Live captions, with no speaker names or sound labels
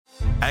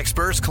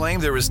Experts claim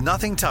there is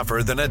nothing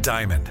tougher than a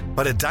diamond.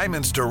 But at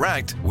Diamonds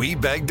Direct, we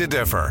beg to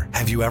differ.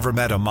 Have you ever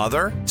met a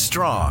mother?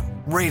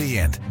 Strong,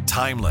 radiant,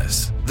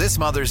 timeless. This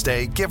Mother's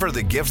Day, give her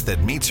the gift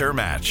that meets her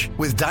match.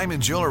 With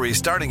diamond jewelry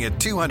starting at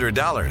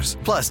 $200.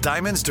 Plus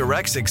Diamonds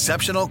Direct's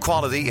exceptional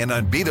quality and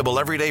unbeatable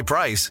everyday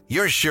price,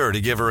 you're sure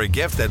to give her a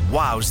gift that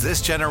wows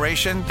this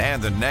generation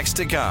and the next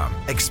to come.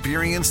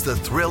 Experience the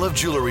thrill of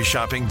jewelry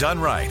shopping done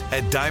right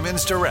at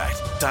Diamonds Direct.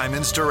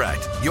 Diamonds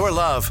Direct. Your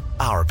love,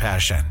 our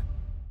passion.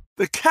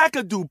 The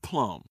Kakadu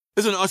plum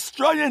is an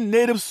Australian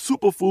native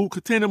superfood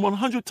containing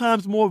 100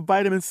 times more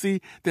vitamin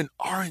C than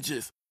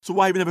oranges. So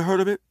why have you never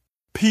heard of it?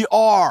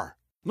 PR.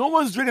 No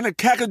one's drinking a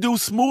Kakadu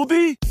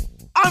smoothie?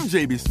 I'm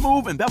JB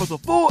Smoove, and that was a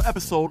full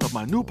episode of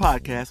my new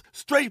podcast,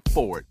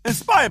 Straightforward,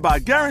 inspired by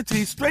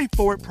guaranteed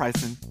straightforward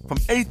pricing from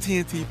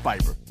AT&T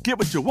Fiber. Get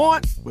what you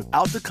want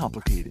without the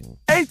complicated.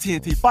 AT&T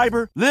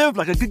Fiber, live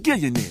like a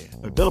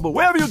gigillionaire. Available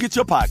wherever you get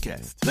your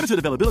podcasts. Limited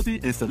availability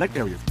in select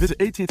areas.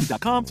 Visit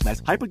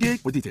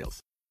AT&T.com/hypergig for details.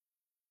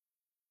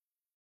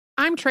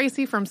 I'm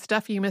Tracy from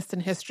Stuff You Missed in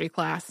History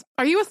class.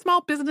 Are you a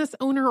small business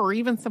owner or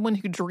even someone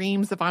who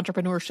dreams of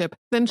entrepreneurship?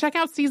 Then check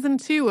out Season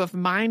 2 of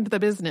Mind the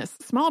Business,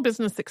 Small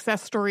Business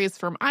Success Stories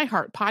from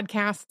iHeart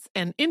Podcasts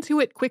and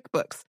Intuit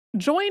QuickBooks.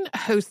 Join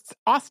hosts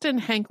Austin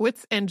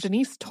Hankwitz and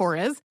Janice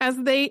Torres as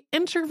they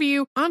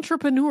interview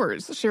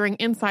entrepreneurs sharing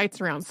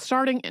insights around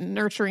starting and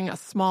nurturing a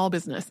small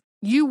business.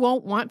 You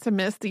won't want to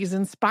miss these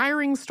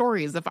inspiring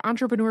stories of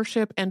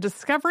entrepreneurship and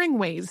discovering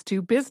ways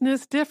to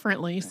business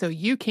differently so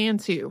you can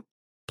too.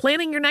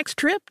 Planning your next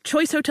trip?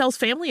 Choice Hotels'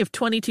 family of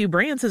 22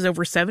 brands has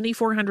over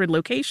 7,400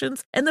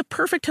 locations and the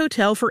perfect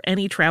hotel for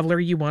any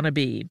traveler you want to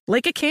be.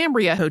 Like a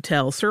Cambria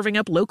Hotel, serving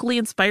up locally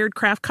inspired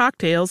craft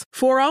cocktails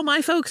for all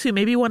my folks who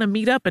maybe want to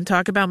meet up and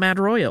talk about Mad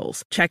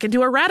Royals. Check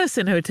into a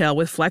Radisson Hotel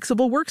with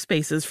flexible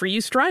workspaces for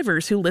you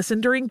strivers who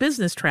listen during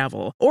business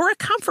travel. Or a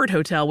Comfort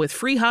Hotel with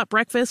free hot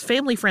breakfast,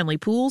 family-friendly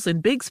pools,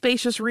 and big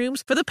spacious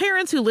rooms for the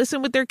parents who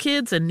listen with their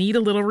kids and need a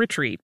little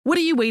retreat. What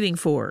are you waiting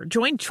for?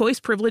 Join Choice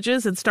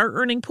Privileges and start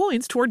earning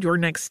points toward your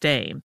next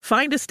stay.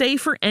 Find a stay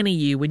for any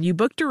you when you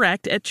book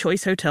direct at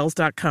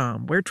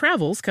choicehotels.com, where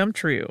travels come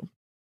true.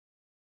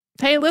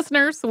 Hey,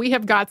 listeners, we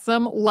have got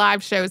some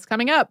live shows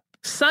coming up.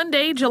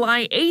 Sunday,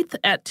 July 8th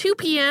at 2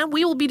 p.m.,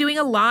 we will be doing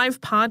a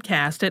live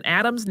podcast at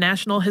Adams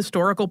National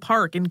Historical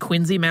Park in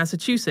Quincy,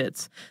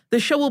 Massachusetts. The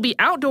show will be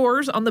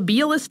outdoors on the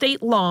Beale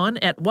Estate lawn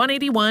at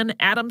 181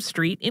 Adams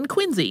Street in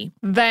Quincy.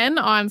 Then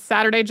on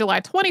Saturday, July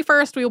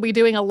 21st, we will be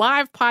doing a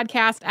live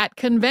podcast at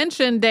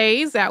Convention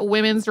Days at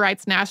Women's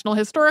Rights National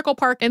Historical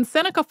Park in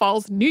Seneca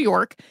Falls, New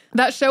York.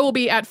 That show will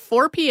be at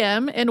 4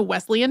 p.m. in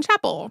Wesleyan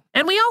Chapel.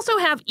 And we also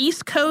have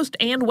East Coast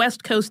and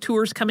West Coast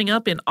tours coming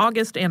up in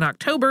August and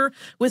October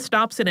with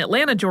stops in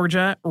Atlanta,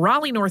 Georgia,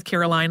 Raleigh, North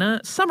Carolina,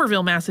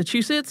 Somerville,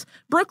 Massachusetts,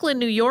 Brooklyn,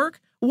 New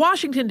York,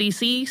 Washington,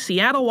 D.C.,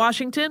 Seattle,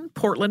 Washington,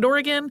 Portland,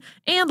 Oregon,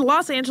 and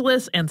Los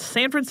Angeles and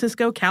San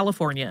Francisco,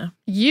 California.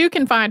 You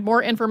can find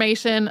more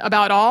information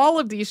about all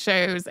of these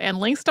shows and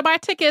links to buy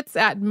tickets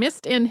at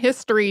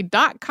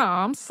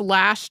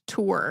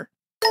missedinhistory.com/tour.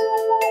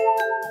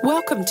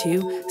 Welcome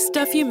to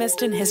Stuff You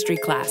Missed in History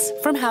class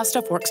from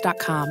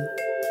HowStuffWorks.com.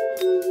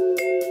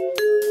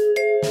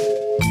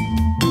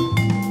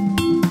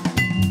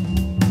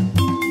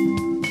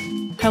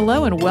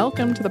 Hello and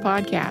welcome to the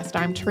podcast.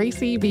 I'm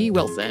Tracy V.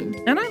 Wilson.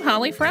 And I'm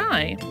Holly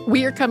Fry.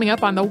 We are coming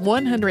up on the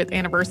 100th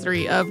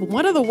anniversary of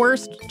one of the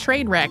worst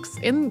train wrecks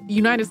in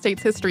United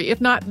States history,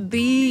 if not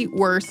the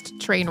worst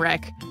train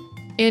wreck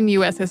in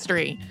U.S.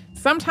 history.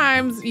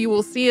 Sometimes you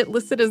will see it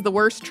listed as the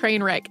worst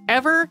train wreck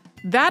ever.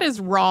 That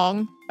is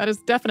wrong. That is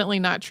definitely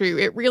not true.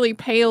 It really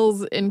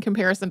pales in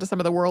comparison to some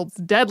of the world's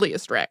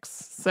deadliest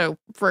wrecks. So,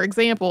 for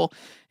example,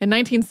 in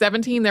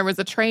 1917, there was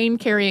a train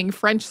carrying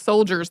French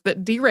soldiers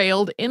that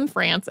derailed in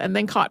France and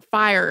then caught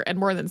fire, and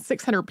more than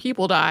 600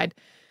 people died.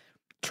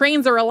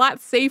 Trains are a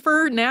lot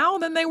safer now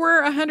than they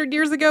were 100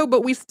 years ago,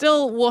 but we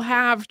still will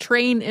have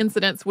train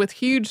incidents with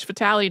huge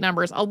fatality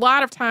numbers. A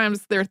lot of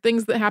times, there are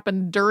things that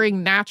happen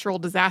during natural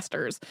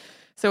disasters.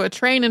 So a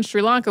train in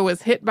Sri Lanka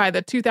was hit by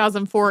the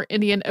 2004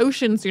 Indian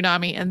Ocean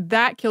tsunami, and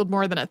that killed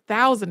more than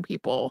 1,000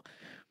 people.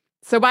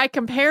 So by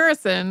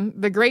comparison,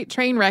 the Great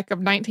Train Wreck of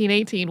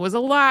 1918 was a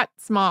lot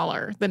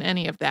smaller than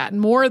any of that.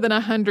 More than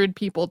 100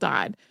 people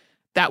died.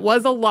 That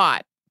was a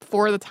lot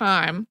for the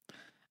time.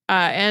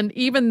 And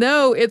even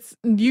though it's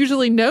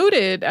usually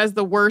noted as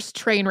the worst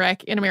train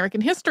wreck in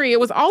American history,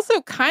 it was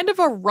also kind of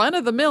a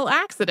run-of-the-mill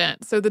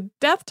accident. So the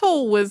death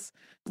toll was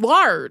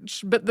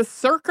large, but the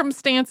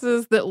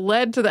circumstances that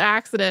led to the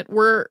accident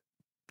were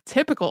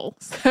typical.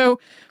 So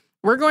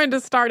we're going to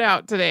start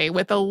out today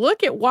with a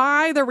look at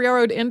why the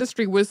railroad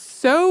industry was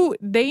so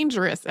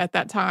dangerous at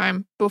that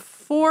time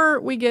before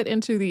we get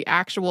into the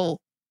actual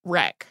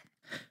wreck.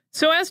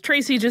 So as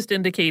Tracy just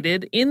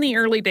indicated, in the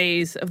early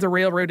days of the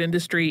railroad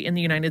industry in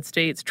the United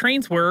States,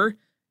 trains were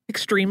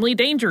extremely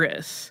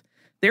dangerous.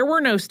 There were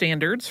no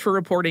standards for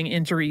reporting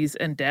injuries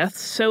and deaths,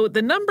 so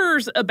the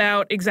numbers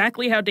about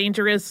exactly how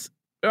dangerous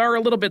are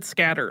a little bit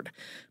scattered.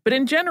 But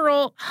in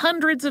general,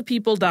 hundreds of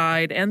people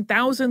died and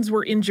thousands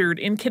were injured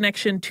in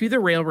connection to the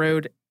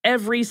railroad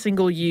every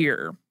single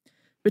year.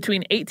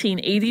 Between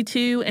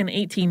 1882 and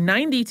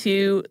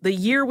 1892, the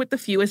year with the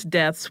fewest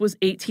deaths was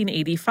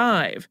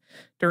 1885,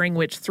 during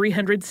which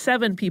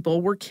 307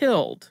 people were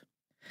killed.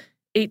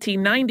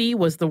 1890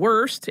 was the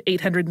worst.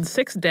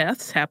 806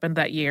 deaths happened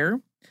that year.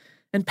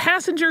 And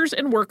passengers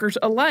and workers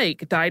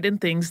alike died in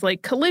things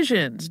like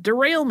collisions,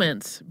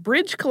 derailments,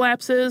 bridge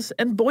collapses,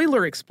 and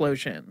boiler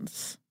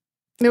explosions.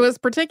 It was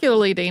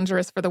particularly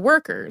dangerous for the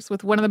workers,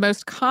 with one of the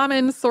most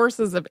common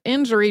sources of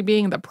injury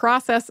being the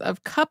process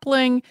of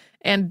coupling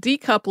and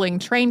decoupling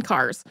train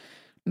cars.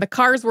 The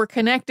cars were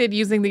connected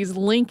using these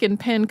link and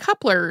pin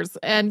couplers,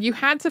 and you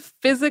had to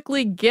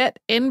physically get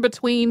in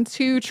between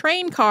two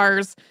train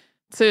cars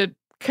to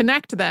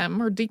connect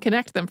them or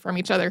disconnect them from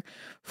each other.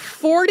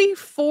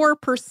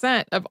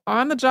 44% of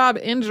on-the-job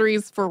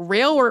injuries for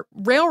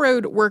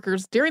railroad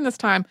workers during this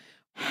time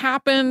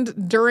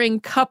happened during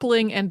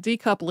coupling and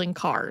decoupling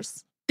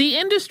cars. The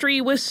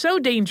industry was so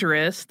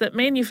dangerous that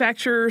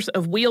manufacturers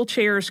of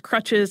wheelchairs,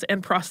 crutches,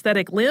 and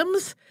prosthetic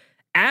limbs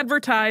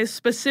advertised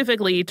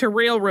specifically to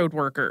railroad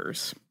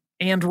workers.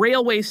 And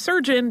railway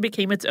surgeon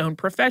became its own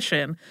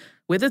profession,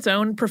 with its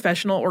own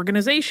professional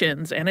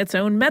organizations and its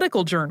own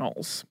medical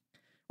journals.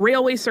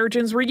 Railway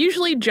surgeons were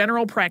usually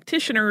general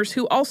practitioners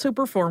who also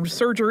performed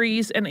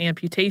surgeries and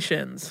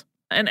amputations.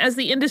 And as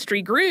the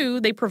industry grew,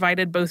 they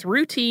provided both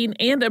routine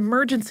and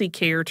emergency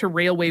care to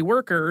railway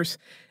workers,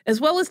 as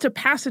well as to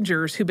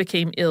passengers who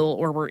became ill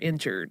or were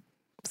injured.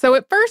 So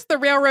at first, the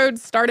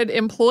railroads started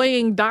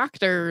employing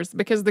doctors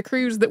because the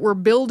crews that were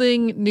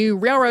building new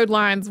railroad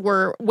lines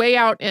were way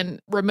out in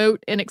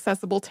remote,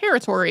 inaccessible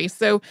territory.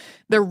 So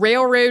the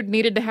railroad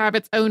needed to have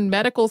its own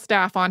medical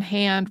staff on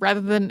hand rather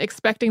than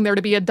expecting there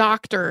to be a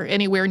doctor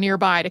anywhere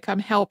nearby to come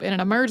help in an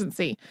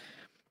emergency.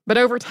 But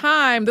over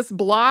time, this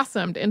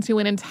blossomed into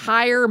an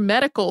entire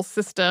medical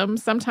system,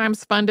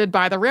 sometimes funded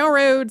by the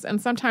railroads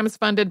and sometimes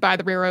funded by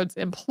the railroad's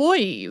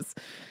employees.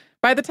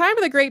 By the time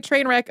of the Great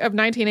Train Wreck of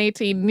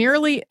 1918,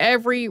 nearly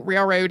every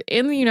railroad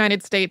in the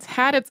United States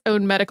had its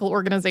own medical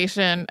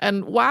organization.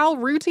 And while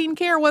routine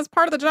care was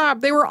part of the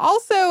job, they were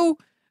also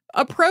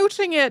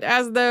approaching it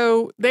as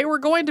though they were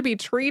going to be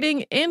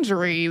treating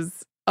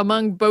injuries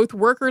among both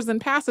workers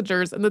and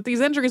passengers, and that these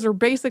injuries are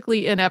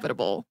basically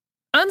inevitable.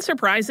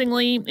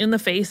 Unsurprisingly, in the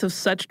face of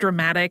such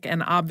dramatic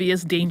and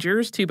obvious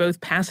dangers to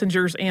both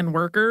passengers and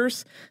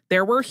workers,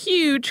 there were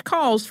huge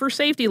calls for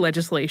safety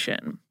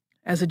legislation.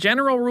 As a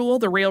general rule,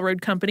 the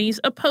railroad companies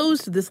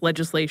opposed this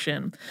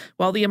legislation,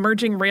 while the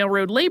emerging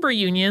railroad labor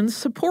unions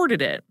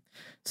supported it.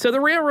 So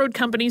the railroad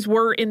companies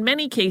were, in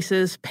many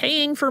cases,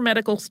 paying for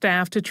medical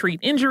staff to treat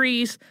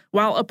injuries,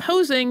 while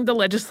opposing the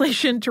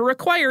legislation to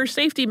require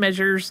safety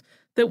measures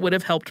that would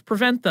have helped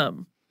prevent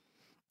them.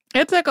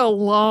 It took a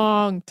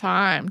long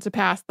time to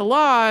pass the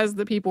laws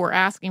that people were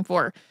asking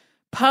for.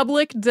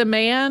 Public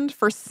demand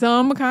for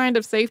some kind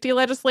of safety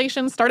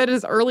legislation started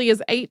as early as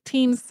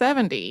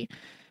 1870.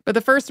 But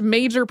the first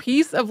major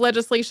piece of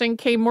legislation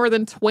came more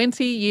than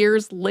 20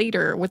 years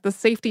later with the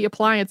Safety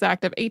Appliance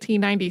Act of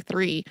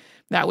 1893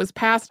 that was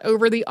passed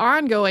over the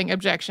ongoing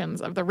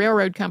objections of the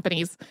railroad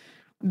companies.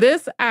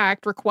 This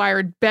act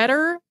required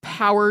better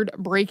powered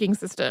braking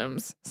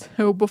systems.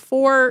 So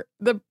before,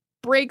 the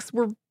brakes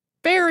were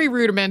very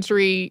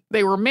rudimentary.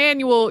 They were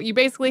manual. You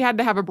basically had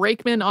to have a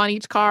brakeman on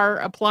each car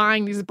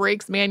applying these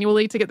brakes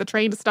manually to get the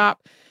train to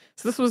stop.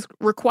 So this was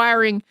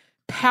requiring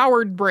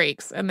powered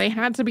brakes, and they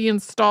had to be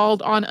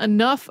installed on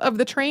enough of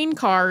the train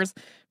cars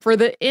for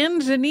the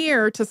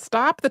engineer to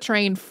stop the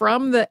train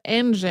from the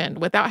engine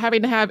without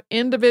having to have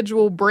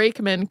individual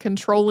brakemen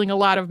controlling a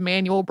lot of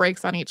manual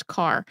brakes on each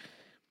car.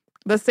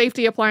 The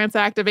Safety Appliance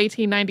Act of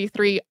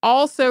 1893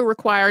 also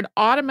required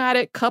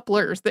automatic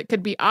couplers that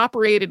could be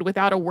operated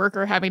without a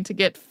worker having to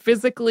get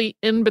physically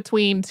in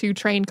between two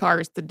train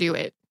cars to do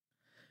it.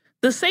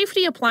 The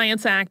Safety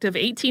Appliance Act of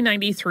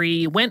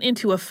 1893 went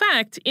into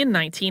effect in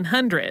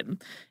 1900,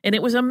 and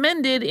it was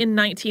amended in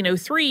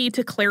 1903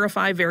 to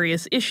clarify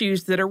various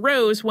issues that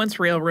arose once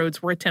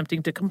railroads were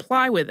attempting to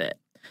comply with it.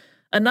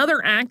 Another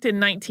act in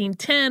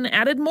 1910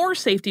 added more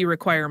safety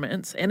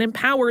requirements and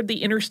empowered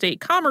the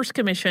Interstate Commerce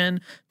Commission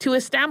to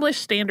establish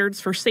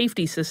standards for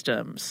safety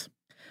systems.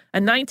 A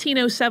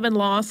 1907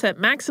 law set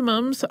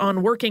maximums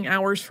on working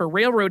hours for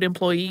railroad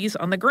employees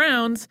on the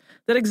grounds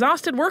that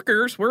exhausted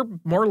workers were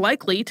more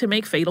likely to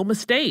make fatal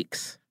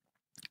mistakes.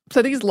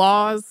 So these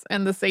laws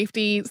and the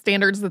safety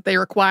standards that they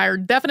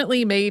required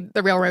definitely made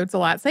the railroads a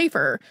lot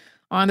safer.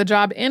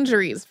 On-the-job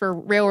injuries for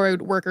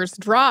railroad workers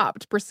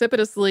dropped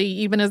precipitously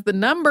even as the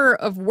number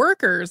of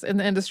workers in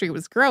the industry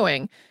was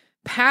growing.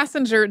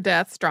 Passenger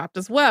deaths dropped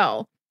as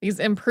well. These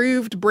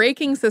improved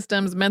braking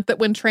systems meant that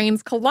when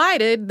trains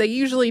collided, they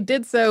usually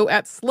did so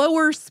at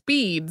slower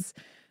speeds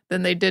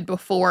than they did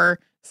before,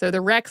 so the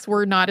wrecks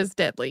were not as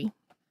deadly.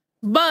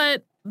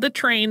 But the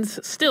trains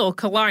still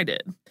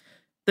collided.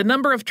 The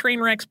number of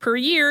train wrecks per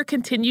year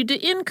continued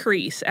to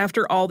increase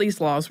after all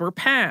these laws were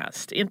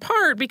passed, in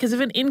part because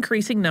of an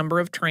increasing number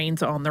of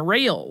trains on the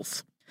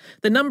rails.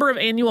 The number of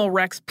annual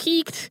wrecks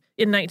peaked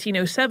in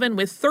 1907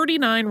 with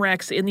 39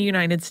 wrecks in the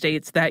United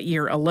States that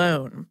year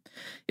alone.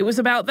 It was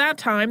about that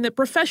time that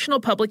professional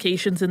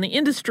publications in the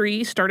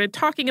industry started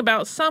talking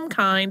about some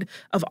kind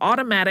of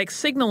automatic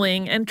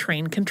signaling and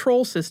train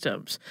control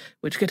systems,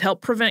 which could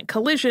help prevent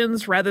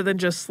collisions rather than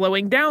just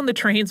slowing down the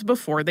trains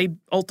before they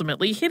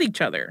ultimately hit each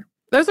other.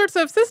 Those sorts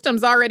of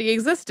systems already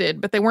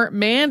existed, but they weren't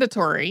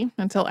mandatory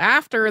until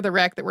after the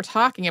wreck that we're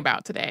talking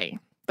about today.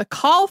 The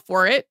call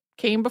for it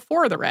came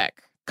before the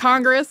wreck.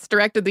 Congress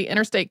directed the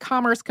Interstate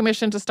Commerce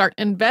Commission to start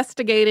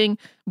investigating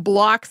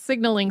block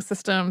signaling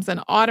systems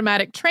and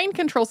automatic train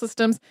control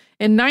systems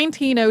in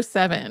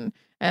 1907.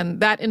 And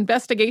that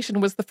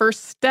investigation was the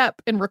first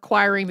step in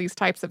requiring these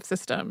types of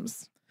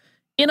systems.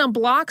 In a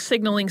block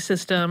signaling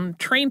system,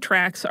 train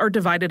tracks are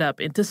divided up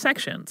into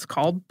sections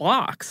called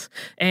blocks,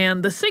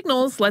 and the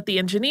signals let the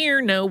engineer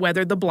know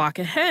whether the block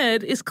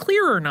ahead is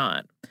clear or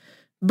not.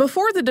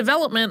 Before the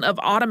development of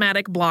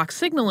automatic block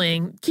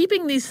signaling,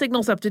 keeping these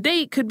signals up to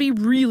date could be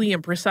really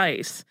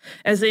imprecise,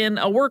 as in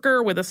a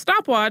worker with a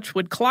stopwatch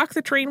would clock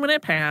the train when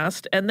it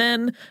passed and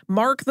then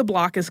mark the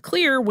block as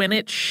clear when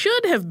it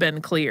should have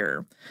been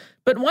clear.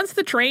 But once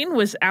the train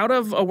was out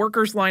of a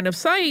worker's line of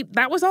sight,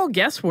 that was all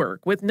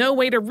guesswork, with no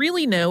way to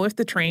really know if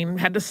the train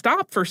had to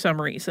stop for some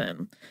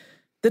reason.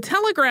 The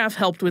telegraph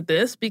helped with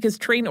this because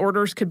train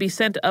orders could be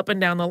sent up and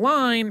down the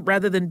line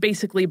rather than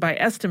basically by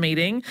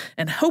estimating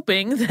and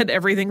hoping that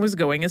everything was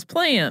going as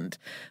planned.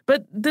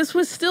 But this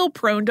was still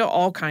prone to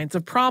all kinds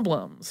of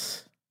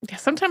problems. Yeah,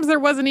 sometimes there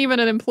wasn't even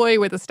an employee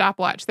with a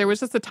stopwatch. There was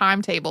just a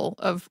timetable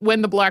of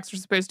when the blocks were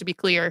supposed to be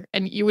clear,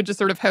 and you would just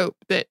sort of hope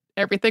that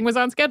everything was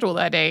on schedule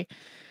that day.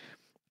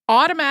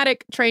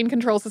 Automatic train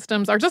control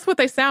systems are just what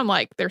they sound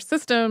like. They're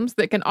systems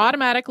that can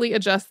automatically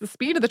adjust the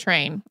speed of the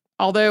train.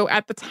 Although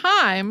at the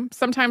time,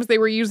 sometimes they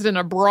were used in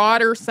a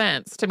broader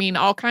sense to mean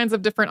all kinds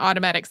of different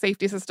automatic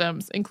safety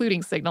systems,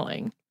 including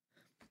signaling.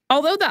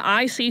 Although the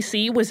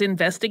ICC was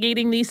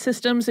investigating these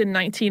systems in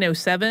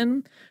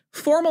 1907,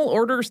 formal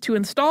orders to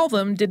install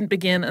them didn't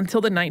begin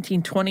until the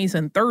 1920s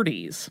and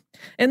 30s.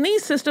 And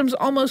these systems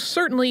almost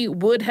certainly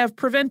would have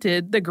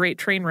prevented the Great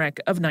Train Wreck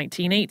of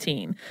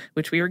 1918,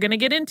 which we are going to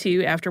get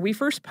into after we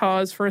first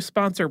pause for a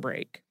sponsor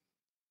break.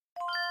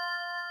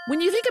 When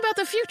you think about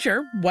the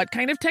future, what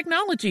kind of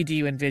technology do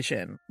you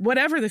envision?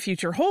 Whatever the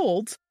future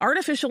holds,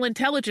 artificial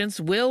intelligence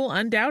will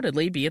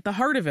undoubtedly be at the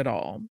heart of it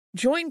all.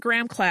 Join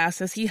Graham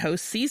Class as he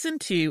hosts Season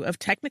 2 of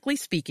Technically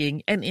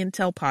Speaking, an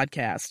Intel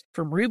podcast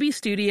from Ruby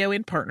Studio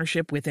in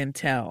partnership with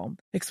Intel.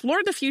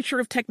 Explore the future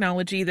of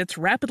technology that's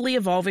rapidly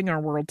evolving our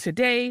world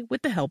today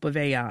with the help of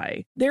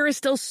AI. There is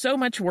still so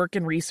much work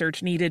and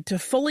research needed to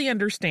fully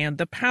understand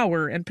the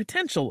power and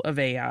potential of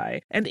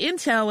AI, and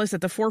Intel is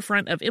at the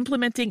forefront of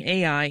implementing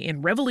AI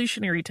in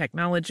revolutionary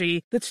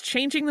technology that's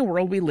changing the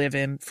world we live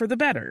in for the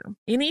better.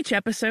 In each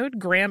episode,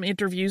 Graham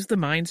interviews the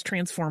minds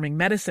transforming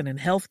medicine and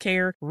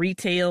healthcare,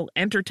 retail,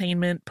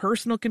 entertainment,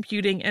 personal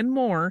computing, and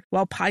more,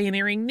 while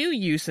pioneering new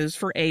uses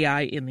for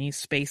AI in these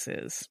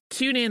spaces.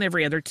 Tune in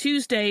every other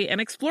Tuesday and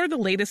explore the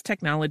latest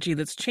technology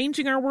that's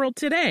changing our world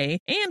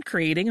today and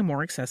creating a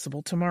more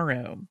accessible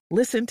tomorrow.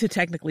 Listen to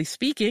Technically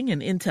Speaking,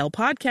 an Intel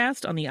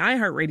podcast on the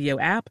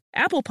iHeartRadio app,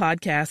 Apple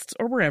Podcasts,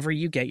 or wherever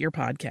you get your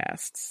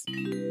podcasts.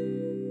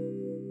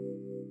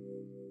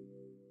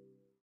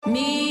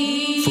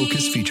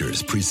 Focus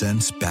Features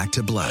presents Back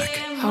to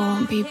Black. I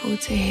want people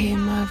to hear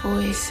my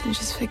voice and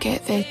just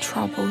forget their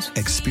troubles.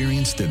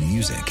 Experience the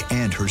music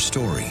and her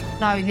story.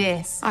 Know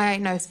this, I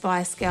ain't no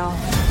Spice Girl.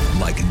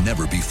 Like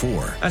never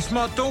before. That's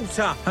my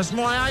daughter. That's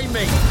my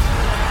Amy.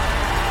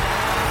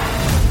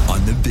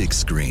 On the big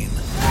screen.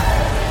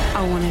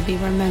 I want to be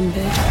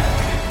remembered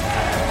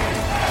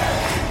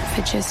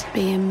for just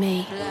being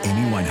me.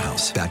 Amy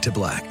Winehouse, Back to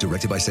Black,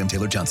 directed by Sam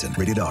Taylor Johnson.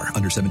 Rated R,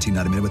 under 17,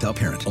 not a minute without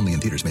parent. Only in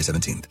theaters May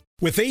 17th.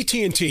 With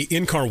AT&T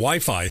in-car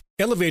Wi-Fi,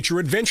 elevate your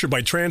adventure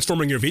by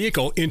transforming your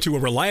vehicle into a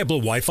reliable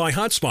Wi-Fi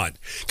hotspot.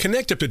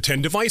 Connect up to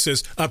 10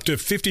 devices up to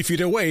 50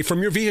 feet away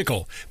from your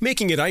vehicle,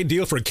 making it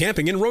ideal for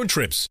camping and road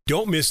trips.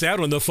 Don't miss out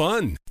on the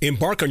fun.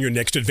 Embark on your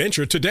next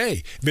adventure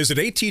today. Visit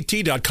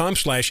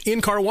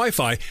att.com/in-car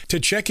Wi-Fi to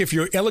check if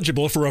you're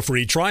eligible for a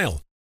free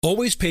trial.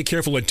 Always pay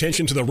careful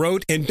attention to the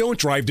road and don't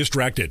drive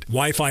distracted.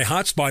 Wi-Fi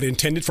hotspot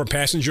intended for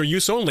passenger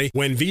use only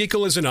when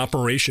vehicle is in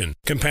operation.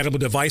 Compatible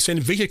device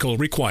and vehicle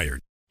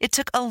required. It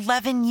took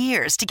 11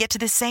 years to get to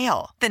this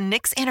sale. The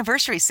Knix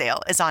Anniversary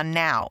Sale is on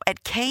now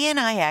at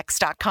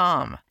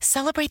knix.com.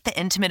 Celebrate the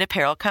intimate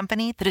apparel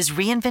company that has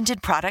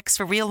reinvented products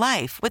for real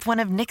life with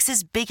one of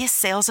Knix's biggest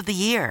sales of the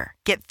year.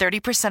 Get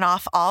 30%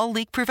 off all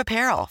leak-proof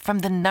apparel from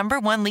the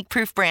 #1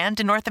 leak-proof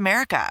brand in North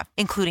America,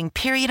 including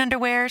period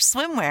underwear,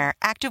 swimwear,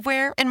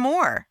 activewear, and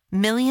more.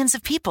 Millions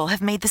of people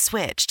have made the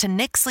switch to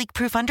Knix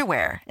leak-proof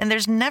underwear, and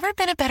there's never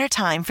been a better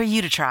time for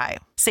you to try.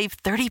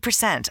 Save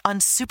 30% on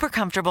super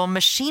comfortable,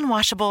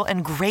 machine-washable,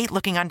 and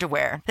great-looking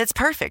underwear that's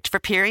perfect for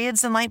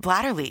periods and light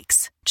bladder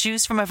leaks.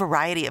 Choose from a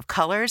variety of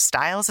colors,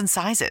 styles, and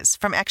sizes,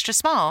 from extra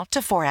small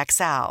to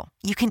 4XL.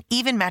 You can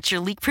even match your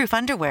leak-proof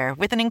underwear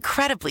with an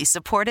incredibly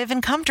supportive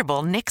and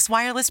comfortable Knix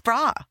wireless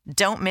bra.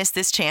 Don't miss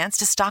this chance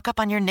to stock up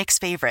on your Knix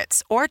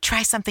favorites or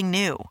try something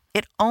new.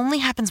 It only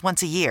happens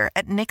once a year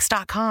at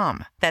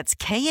Knix.com. That's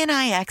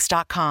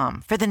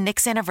KNIX.com for the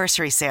Knix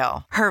anniversary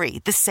sale.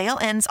 Hurry, the sale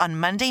ends on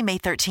Monday, May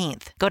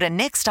 13th. Go to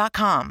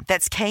Knix.com.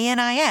 That's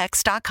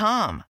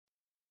KNIX.com.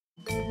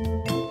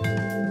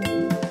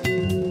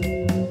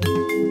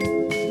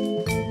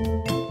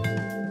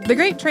 The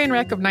Great Train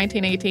Wreck of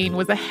 1918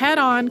 was a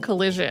head-on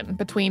collision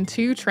between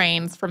two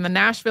trains from the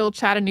Nashville,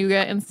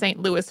 Chattanooga, and St.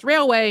 Louis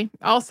Railway,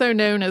 also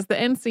known as the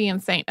NC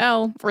and St.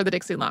 L, or the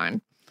Dixie Line.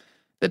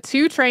 The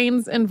two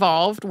trains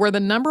involved were the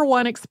number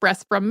 1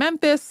 express from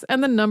Memphis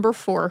and the number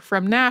 4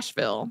 from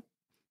Nashville.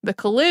 The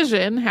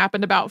collision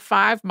happened about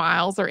 5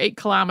 miles or 8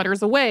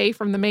 kilometers away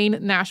from the main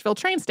Nashville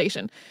train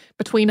station,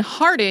 between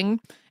Harding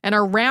and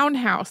a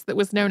roundhouse that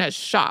was known as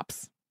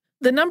Shops.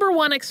 The number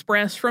 1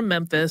 express from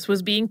Memphis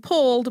was being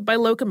pulled by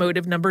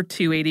locomotive number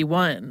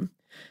 281.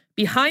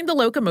 Behind the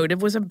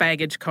locomotive was a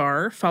baggage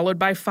car, followed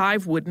by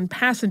 5 wooden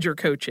passenger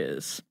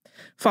coaches.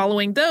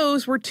 Following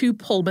those were 2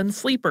 Pullman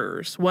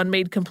sleepers, one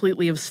made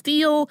completely of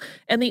steel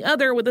and the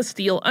other with a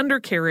steel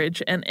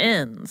undercarriage and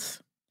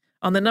ends.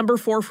 On the number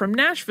 4 from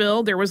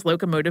Nashville, there was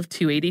locomotive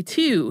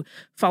 282,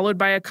 followed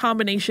by a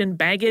combination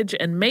baggage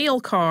and mail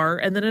car,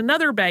 and then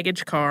another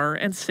baggage car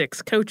and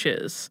 6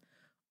 coaches.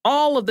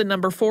 All of the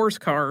number 4's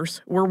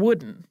cars were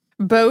wooden.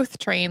 Both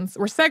trains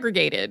were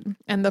segregated,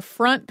 and the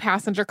front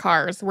passenger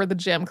cars were the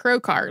Jim Crow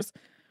cars.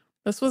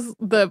 This was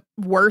the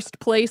worst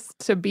place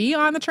to be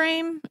on the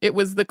train. It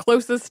was the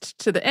closest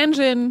to the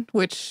engine,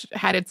 which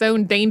had its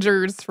own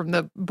dangers from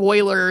the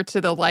boiler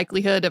to the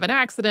likelihood of an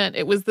accident.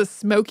 It was the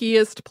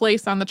smokiest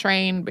place on the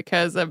train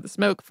because of the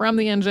smoke from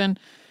the engine.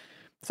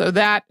 So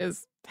that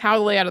is how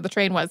the layout of the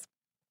train was.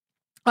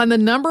 On the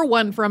number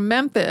 1 from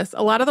Memphis,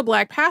 a lot of the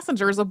black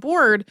passengers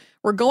aboard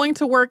were going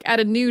to work at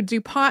a new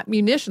DuPont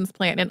munitions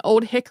plant in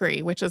Old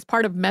Hickory, which is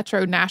part of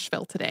Metro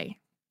Nashville today.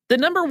 The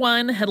number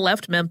 1 had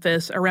left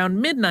Memphis around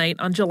midnight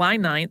on July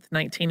 9th,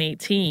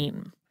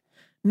 1918.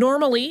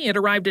 Normally, it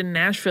arrived in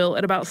Nashville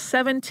at about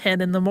 7:10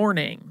 in the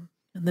morning.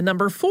 And the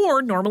number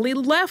 4 normally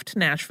left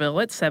Nashville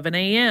at 7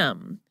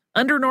 a.m.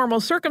 Under normal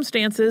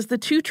circumstances, the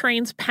two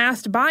trains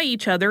passed by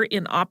each other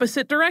in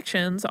opposite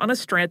directions on a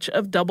stretch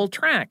of double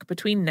track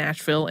between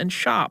Nashville and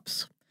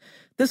Shops.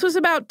 This was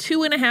about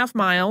 2.5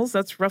 miles,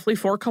 that's roughly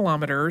 4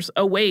 kilometers,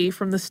 away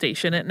from the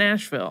station at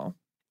Nashville.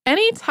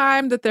 Any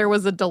time that there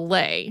was a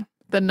delay,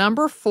 the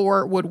number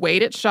 4 would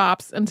wait at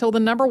Shops until the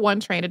number 1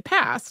 train had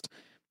passed.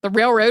 The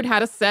railroad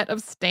had a set of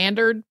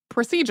standard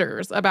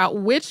procedures about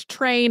which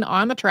train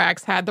on the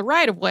tracks had the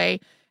right-of-way,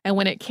 and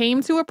when it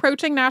came to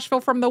approaching Nashville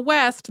from the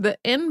west, the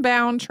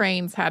inbound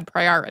trains had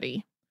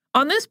priority.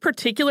 On this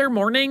particular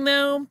morning,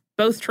 though,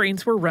 both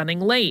trains were running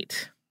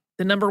late.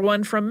 The number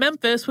 1 from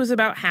Memphis was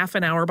about half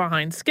an hour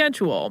behind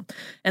schedule,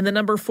 and the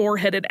number 4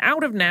 headed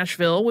out of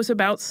Nashville was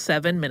about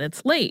 7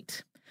 minutes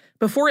late.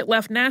 Before it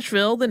left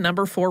Nashville, the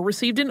number 4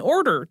 received an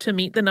order to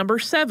meet the number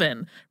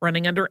 7,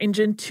 running under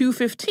engine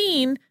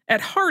 215 at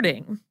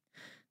Harding.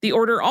 The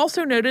order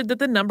also noted that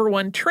the number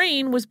 1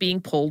 train was being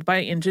pulled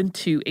by engine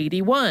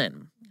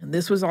 281. And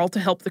this was all to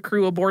help the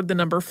crew aboard the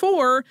number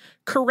 4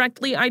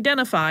 correctly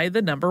identify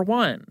the number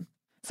 1.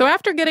 So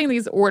after getting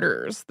these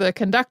orders, the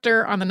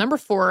conductor on the number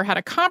 4 had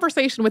a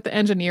conversation with the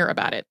engineer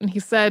about it. And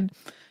he said,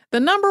 "The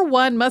number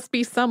 1 must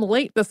be some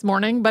late this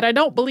morning, but I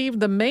don't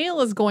believe the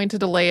mail is going to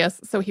delay us,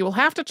 so he will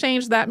have to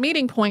change that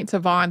meeting point to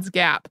Vaughn's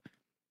Gap."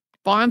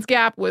 Vaughn's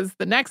Gap was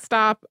the next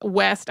stop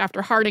west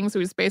after Harding, so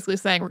he was basically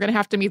saying we're going to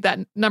have to meet that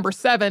number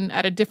 7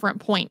 at a different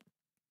point.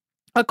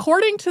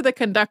 According to the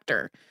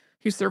conductor,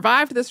 who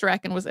survived this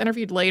wreck and was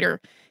interviewed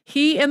later,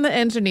 he and the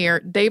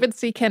engineer, David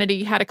C.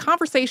 Kennedy, had a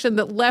conversation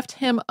that left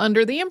him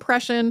under the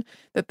impression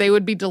that they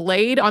would be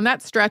delayed on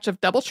that stretch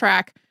of double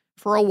track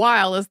for a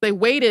while as they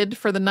waited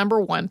for the number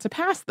 1 to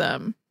pass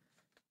them.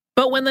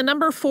 But when the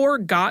number 4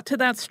 got to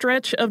that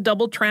stretch of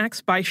double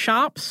tracks by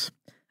Shops,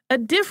 a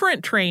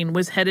different train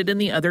was headed in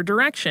the other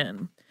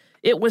direction.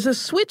 It was a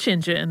switch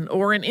engine,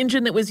 or an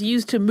engine that was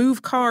used to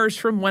move cars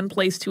from one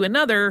place to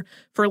another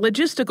for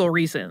logistical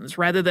reasons,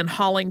 rather than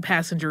hauling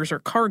passengers or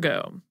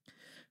cargo.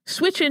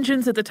 Switch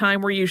engines at the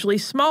time were usually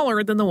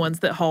smaller than the ones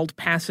that hauled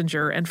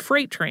passenger and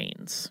freight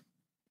trains.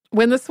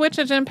 When the switch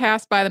engine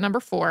passed by the number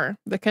 4,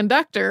 the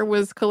conductor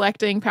was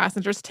collecting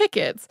passengers'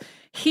 tickets.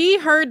 He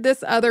heard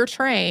this other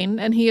train,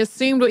 and he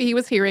assumed what he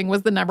was hearing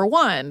was the number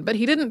 1, but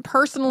he didn't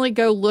personally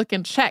go look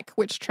and check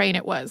which train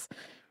it was.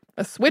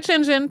 A switch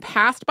engine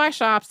passed by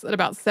Shops at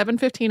about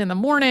 7:15 in the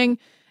morning,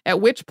 at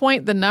which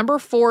point the number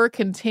 4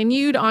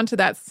 continued onto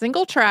that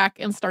single track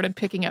and started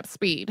picking up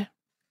speed.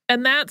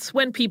 And that's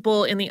when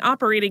people in the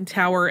operating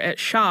tower at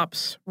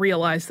Shops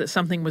realized that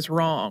something was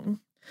wrong.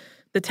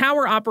 The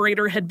tower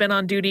operator had been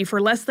on duty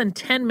for less than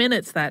 10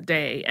 minutes that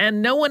day,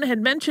 and no one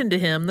had mentioned to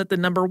him that the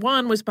number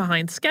 1 was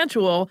behind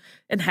schedule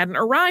and hadn't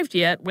arrived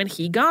yet when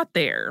he got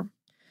there.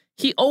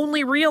 He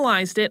only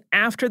realized it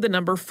after the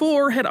number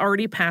 4 had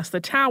already passed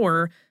the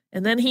tower,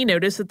 and then he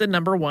noticed that the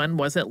number 1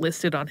 wasn't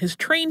listed on his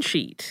train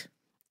sheet.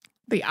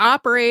 The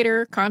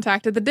operator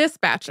contacted the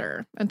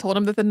dispatcher and told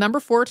him that the number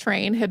 4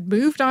 train had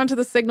moved on to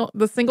the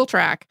single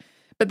track,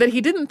 but that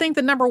he didn't think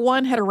the number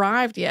 1 had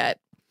arrived yet.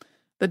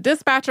 The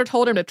dispatcher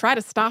told him to try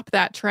to stop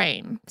that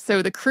train.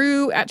 So the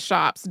crew at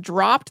Shops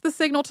dropped the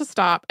signal to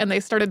stop, and they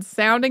started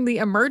sounding the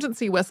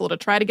emergency whistle to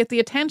try to get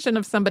the attention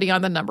of somebody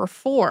on the number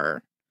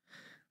 4.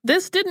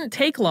 This didn't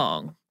take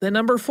long. The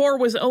number 4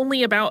 was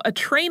only about a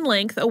train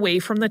length away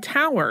from the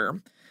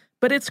tower.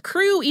 But its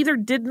crew either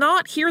did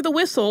not hear the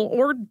whistle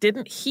or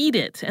didn't heed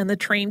it, and the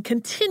train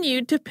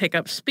continued to pick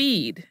up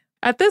speed.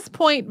 At this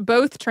point,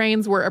 both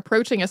trains were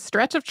approaching a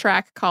stretch of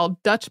track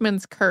called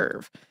Dutchman's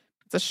Curve.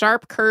 It's a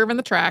sharp curve in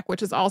the track,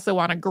 which is also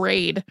on a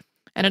grade.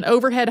 And an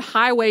overhead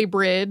highway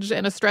bridge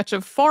and a stretch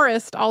of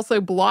forest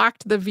also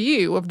blocked the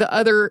view of the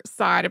other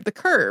side of the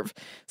curve.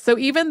 So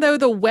even though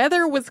the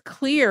weather was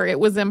clear, it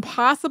was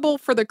impossible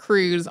for the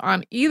crews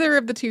on either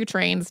of the two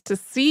trains to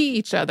see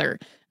each other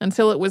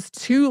until it was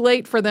too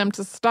late for them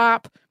to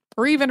stop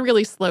or even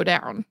really slow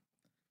down.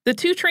 The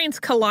two trains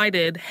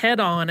collided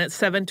head-on at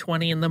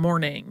 7:20 in the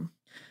morning.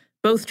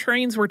 Both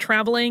trains were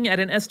traveling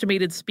at an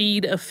estimated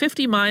speed of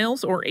 50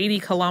 miles or 80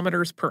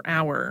 kilometers per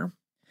hour.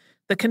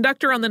 The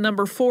conductor on the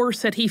number 4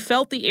 said he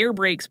felt the air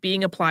brakes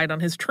being applied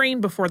on his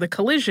train before the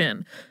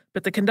collision,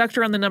 but the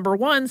conductor on the number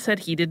 1 said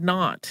he did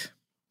not.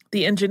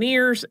 The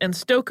engineers and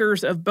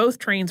stokers of both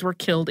trains were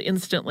killed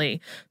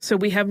instantly, so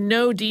we have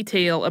no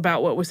detail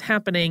about what was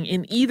happening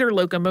in either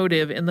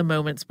locomotive in the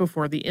moments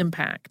before the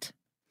impact.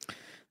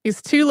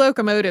 These two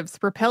locomotives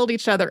propelled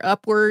each other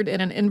upward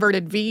in an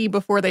inverted V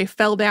before they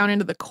fell down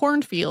into the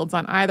cornfields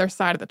on either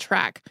side of the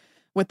track,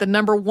 with the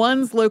number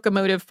 1's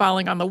locomotive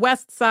falling on the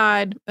west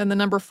side and the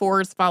number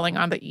 4's falling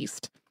on the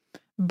east.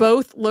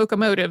 Both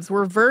locomotives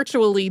were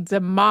virtually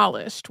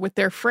demolished, with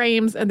their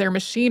frames and their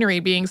machinery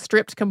being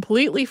stripped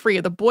completely free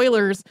of the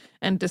boilers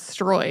and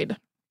destroyed.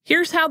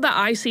 Here's how the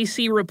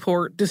ICC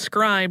report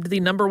described the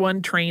number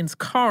 1 train's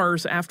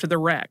cars after the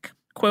wreck.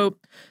 Quote,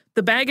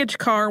 "The baggage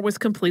car was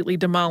completely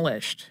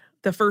demolished.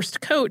 The first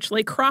coach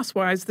lay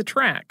crosswise the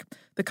track,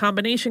 the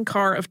combination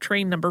car of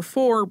train number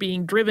 4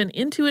 being driven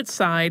into its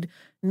side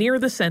near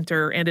the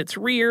center and its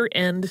rear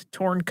end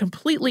torn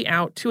completely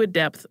out to a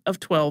depth of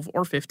 12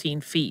 or 15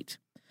 feet.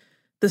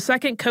 The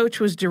second coach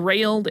was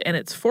derailed and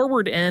its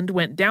forward end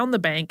went down the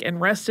bank and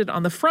rested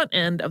on the front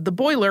end of the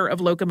boiler of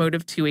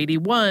locomotive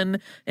 281,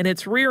 and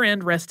its rear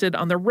end rested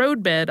on the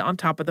roadbed on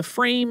top of the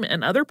frame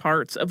and other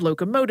parts of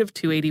locomotive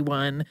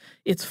 281,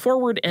 its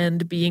forward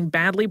end being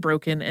badly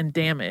broken and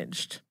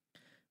damaged.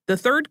 The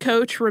third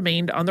coach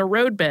remained on the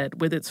roadbed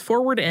with its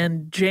forward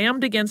end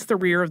jammed against the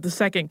rear of the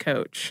second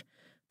coach.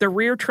 The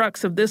rear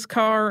trucks of this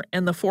car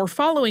and the 4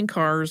 following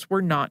cars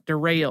were not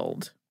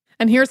derailed."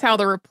 And here's how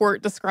the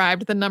report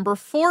described the number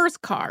 4's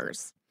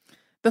cars.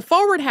 The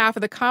forward half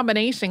of the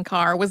combination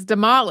car was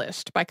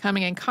demolished by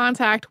coming in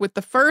contact with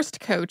the first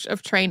coach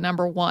of train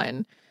number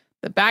 1.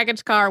 The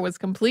baggage car was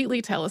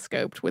completely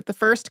telescoped, with the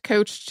first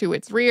coach to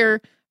its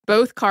rear,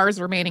 both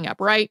cars remaining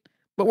upright,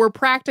 but were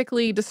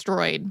practically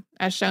destroyed,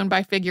 as shown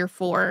by figure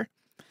 4.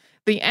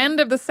 The end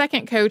of the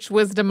second coach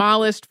was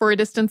demolished for a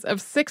distance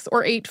of 6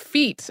 or 8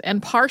 feet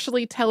and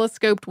partially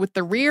telescoped with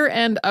the rear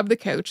end of the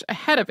coach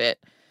ahead of it.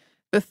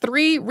 The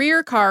 3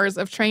 rear cars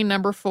of train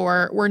number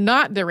 4 were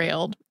not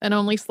derailed and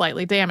only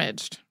slightly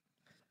damaged.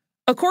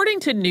 According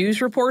to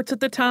news reports at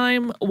the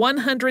time,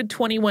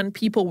 121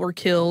 people were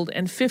killed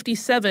and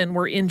 57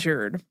 were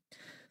injured.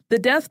 The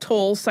death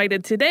toll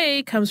cited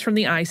today comes from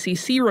the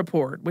ICC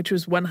report, which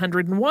was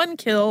 101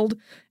 killed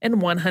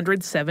and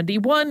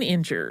 171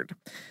 injured.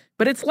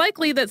 But it's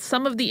likely that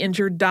some of the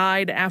injured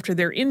died after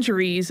their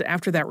injuries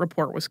after that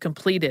report was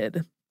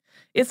completed.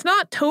 It's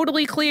not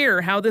totally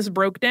clear how this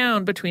broke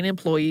down between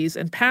employees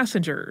and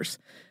passengers.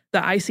 The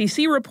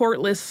ICC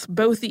report lists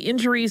both the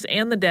injuries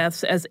and the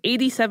deaths as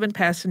 87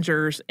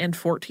 passengers and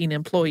 14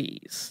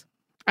 employees.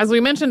 As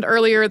we mentioned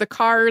earlier, the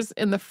cars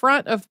in the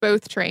front of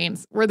both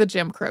trains were the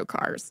Jim Crow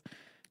cars.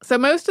 So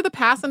most of the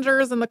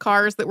passengers in the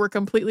cars that were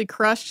completely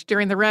crushed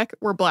during the wreck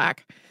were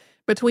black.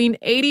 Between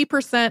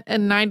 80%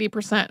 and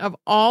 90% of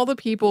all the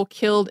people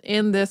killed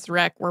in this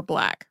wreck were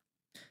black.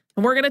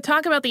 And we're going to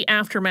talk about the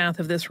aftermath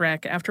of this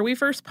wreck after we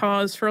first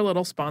pause for a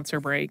little sponsor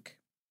break.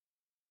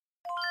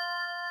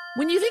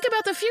 When you think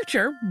about the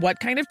future, what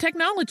kind of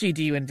technology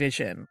do you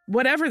envision?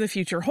 Whatever the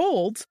future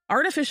holds,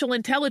 artificial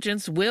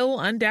intelligence will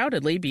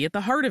undoubtedly be at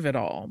the heart of it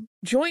all.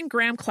 Join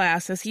Graham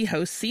Class as he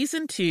hosts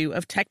Season 2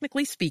 of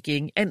Technically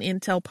Speaking, an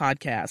Intel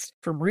podcast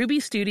from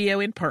Ruby Studio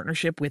in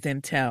partnership with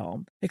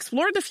Intel.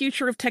 Explore the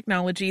future of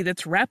technology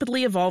that's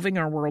rapidly evolving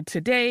our world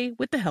today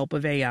with the help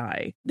of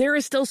AI. There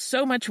is still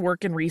so much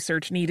work and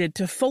research needed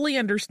to fully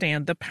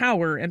understand the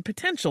power and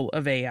potential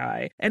of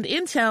AI, and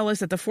Intel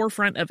is at the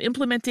forefront of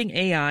implementing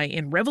AI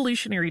in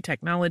revolutionary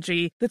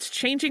technology that's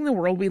changing the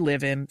world we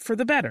live in for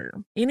the better.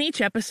 In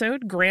each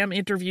episode, Graham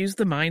interviews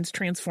the minds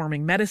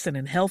transforming medicine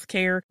and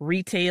healthcare,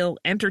 retail,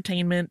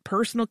 entertainment,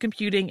 personal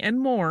computing, and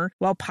more,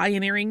 while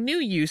pioneering new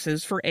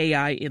uses for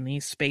AI in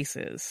these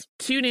spaces.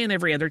 Tune in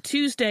every other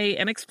Tuesday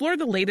and explore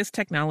the latest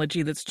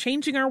technology that's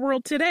changing our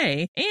world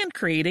today and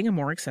creating a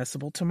more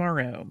accessible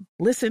tomorrow.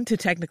 Listen to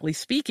Technically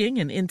Speaking,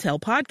 an Intel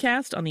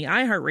podcast on the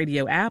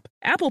iHeartRadio app,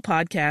 Apple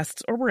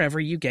Podcasts, or wherever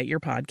you get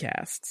your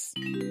podcasts.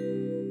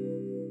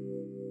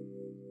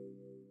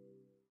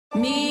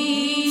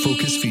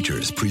 Focus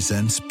Features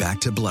presents Back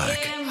to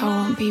Black. I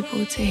want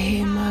people to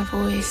hear my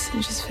voice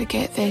and just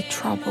forget their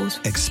troubles.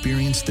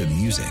 Experience the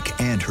music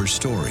and her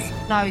story.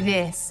 Know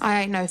this,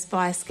 I ain't no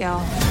Spice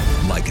Girl.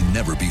 Like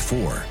never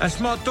before. That's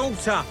my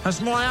daughter. That's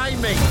my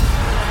Amy.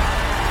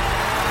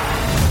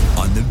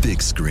 On the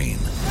big screen.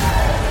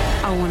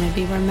 I want to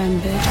be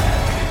remembered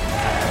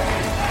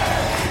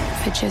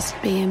for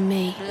just being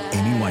me.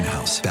 Amy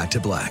Winehouse, Back to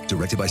Black,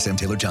 directed by Sam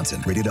Taylor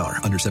Johnson. Rated R,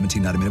 under 17,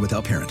 not a minute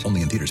without parent.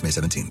 Only in theaters May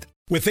 17th.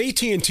 With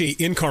AT&T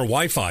in-car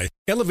Wi-Fi,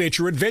 elevate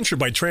your adventure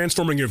by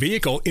transforming your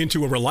vehicle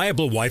into a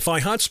reliable Wi-Fi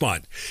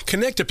hotspot.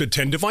 Connect up to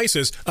 10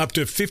 devices up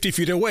to 50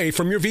 feet away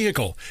from your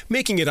vehicle,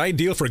 making it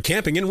ideal for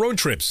camping and road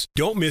trips.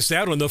 Don't miss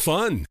out on the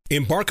fun.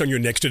 Embark on your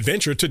next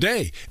adventure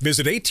today.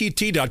 Visit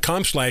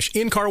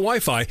att.com/in-car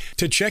Wi-Fi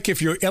to check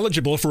if you're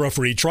eligible for a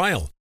free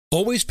trial.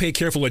 Always pay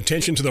careful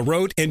attention to the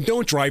road and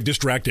don't drive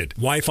distracted.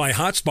 Wi-Fi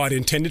hotspot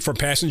intended for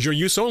passenger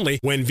use only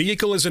when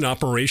vehicle is in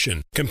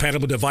operation.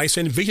 Compatible device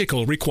and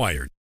vehicle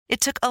required. It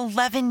took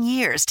 11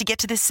 years to get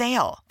to this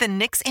sale. The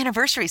Knix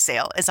Anniversary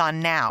Sale is on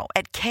now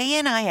at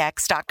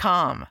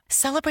knix.com.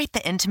 Celebrate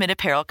the intimate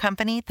apparel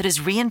company that has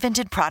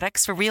reinvented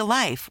products for real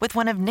life with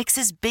one of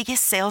Knix's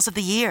biggest sales of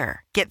the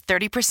year. Get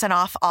 30%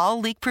 off all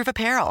leak-proof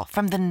apparel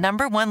from the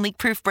 #1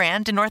 leak-proof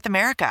brand in North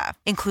America,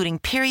 including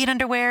period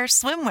underwear,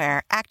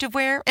 swimwear,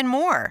 activewear, and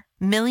more.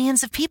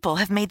 Millions of people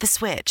have made the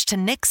switch to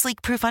Knix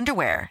leak-proof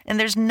underwear, and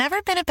there's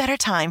never been a better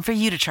time for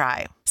you to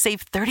try.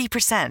 Save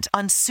 30%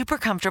 on super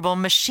comfortable,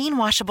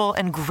 machine-washable,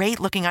 and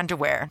great-looking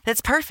underwear that's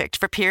perfect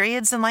for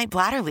periods and light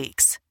bladder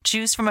leaks.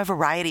 Choose from a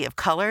variety of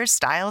colors,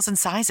 styles, and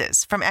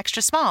sizes, from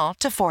extra small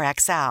to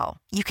 4XL.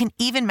 You can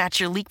even match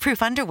your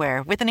leak-proof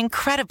underwear with an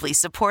incredibly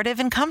supportive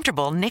and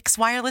comfortable Knix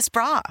wireless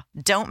bra.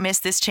 Don't miss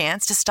this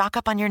chance to stock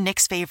up on your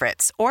Knix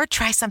favorites or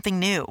try something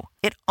new.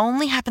 It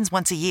only happens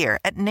once a year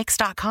at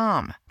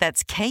Knix.com.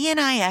 That's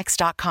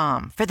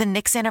knix.com for the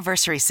Knix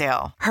Anniversary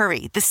Sale.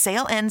 Hurry, the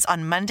sale ends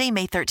on Monday,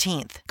 May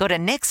 13th. Go to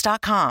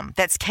Knix.com.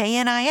 That's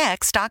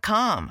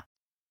knix.com.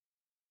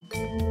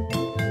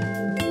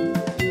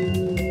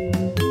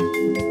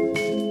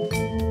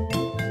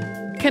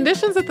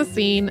 Conditions at the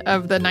scene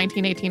of the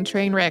 1918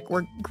 train wreck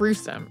were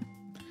gruesome.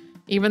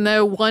 Even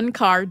though one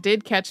car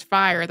did catch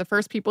fire, the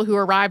first people who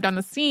arrived on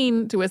the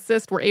scene to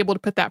assist were able to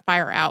put that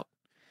fire out.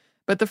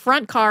 But the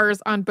front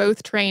cars on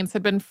both trains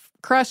had been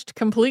crushed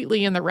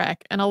completely in the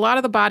wreck, and a lot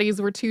of the bodies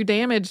were too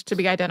damaged to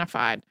be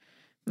identified.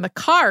 And the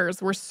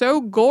cars were so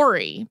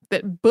gory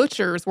that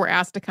butchers were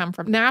asked to come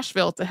from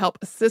Nashville to help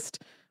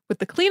assist with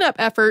the cleanup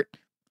effort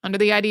under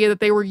the idea that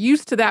they were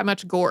used to that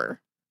much gore.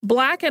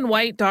 Black and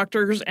white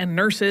doctors and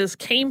nurses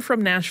came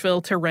from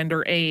Nashville to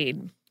render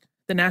aid.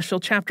 The Nashville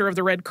chapter of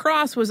the Red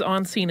Cross was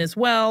on scene as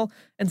well,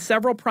 and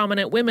several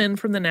prominent women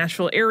from the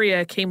Nashville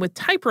area came with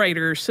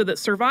typewriters so that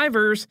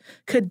survivors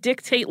could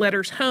dictate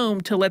letters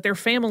home to let their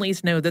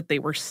families know that they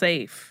were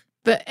safe.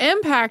 The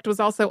impact was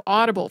also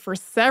audible for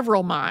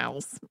several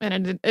miles.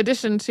 And in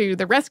addition to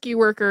the rescue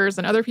workers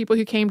and other people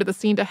who came to the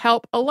scene to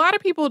help, a lot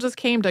of people just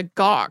came to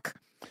gawk.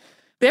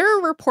 There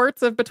are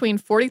reports of between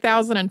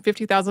 40,000 and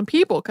 50,000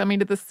 people coming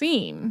to the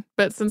scene.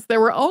 But since there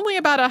were only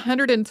about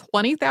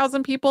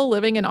 120,000 people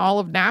living in all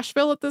of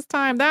Nashville at this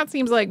time, that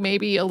seems like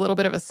maybe a little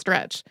bit of a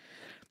stretch.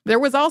 There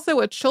was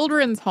also a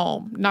children's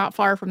home not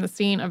far from the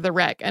scene of the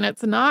wreck, and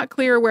it's not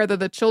clear whether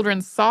the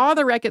children saw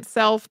the wreck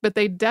itself, but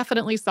they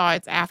definitely saw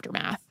its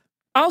aftermath.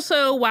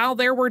 Also, while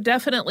there were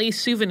definitely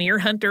souvenir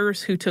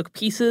hunters who took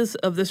pieces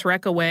of this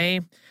wreck away,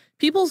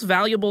 people's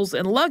valuables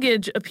and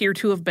luggage appear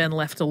to have been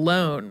left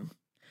alone.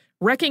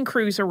 Wrecking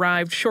crews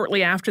arrived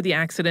shortly after the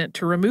accident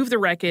to remove the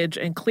wreckage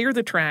and clear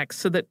the tracks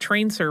so that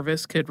train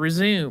service could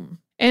resume.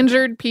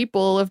 Injured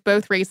people of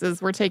both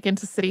races were taken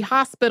to City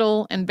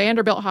Hospital and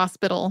Vanderbilt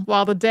Hospital,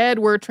 while the dead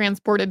were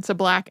transported to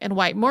black and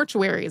white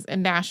mortuaries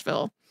in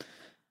Nashville.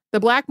 The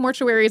black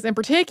mortuaries in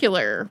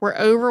particular were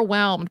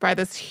overwhelmed by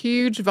this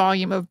huge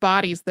volume of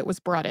bodies that was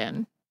brought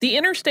in. The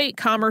Interstate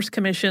Commerce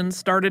Commission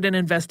started an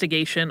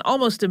investigation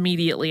almost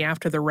immediately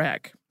after the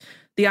wreck.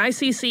 The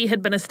ICC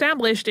had been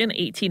established in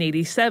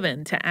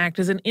 1887 to act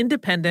as an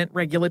independent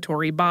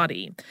regulatory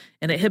body,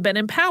 and it had been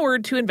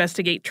empowered to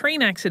investigate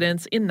train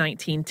accidents in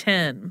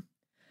 1910.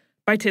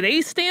 By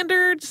today's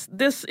standards,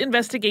 this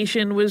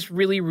investigation was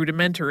really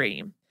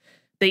rudimentary.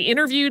 They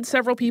interviewed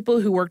several people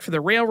who worked for the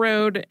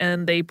railroad,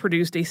 and they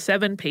produced a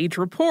 7-page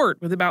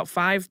report with about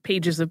 5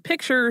 pages of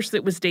pictures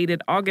that was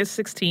dated August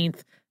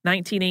 16th,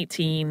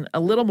 1918, a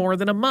little more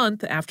than a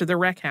month after the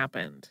wreck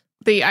happened.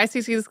 The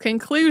ICC's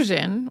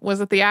conclusion was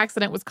that the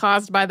accident was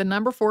caused by the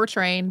number 4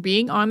 train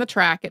being on the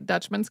track at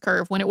Dutchman's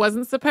Curve when it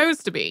wasn't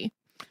supposed to be.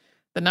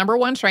 The number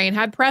 1 train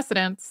had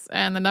precedence,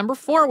 and the number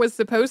 4 was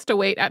supposed to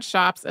wait at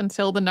shops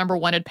until the number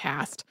 1 had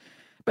passed.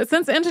 But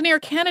since Engineer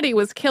Kennedy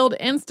was killed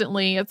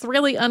instantly, it's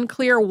really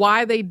unclear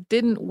why they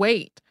didn't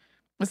wait.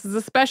 This is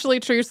especially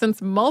true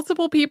since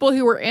multiple people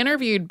who were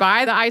interviewed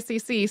by the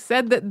ICC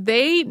said that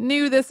they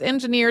knew this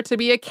engineer to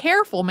be a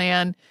careful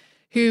man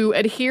who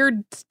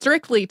adhered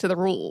strictly to the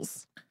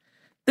rules.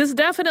 This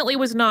definitely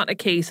was not a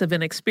case of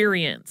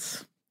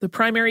inexperience. The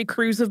primary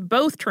crews of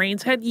both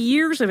trains had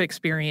years of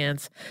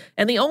experience,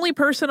 and the only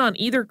person on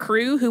either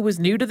crew who was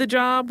new to the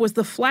job was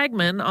the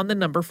flagman on the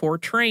number 4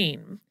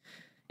 train.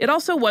 It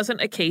also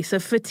wasn't a case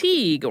of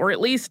fatigue, or at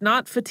least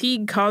not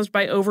fatigue caused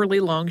by overly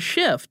long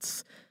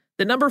shifts.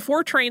 The number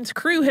 4 train's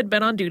crew had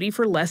been on duty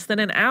for less than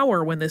an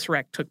hour when this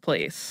wreck took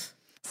place.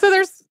 So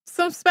there's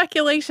some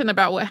speculation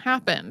about what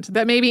happened,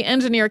 that maybe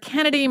Engineer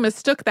Kennedy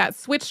mistook that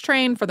switch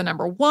train for the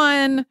number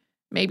 1.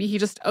 Maybe he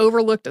just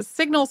overlooked a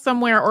signal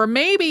somewhere, or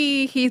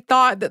maybe he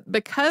thought that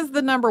because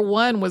the number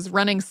 1 was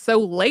running so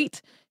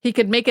late, he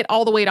could make it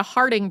all the way to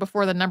Harding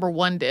before the number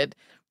 1 did.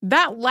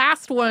 That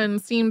last one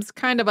seems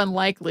kind of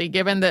unlikely,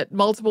 given that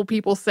multiple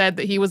people said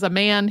that he was a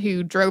man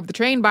who drove the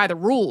train by the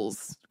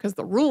rules, because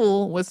the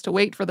rule was to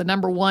wait for the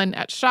number 1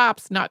 at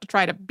shops, not to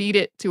try to beat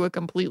it to a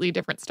completely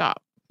different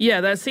stop.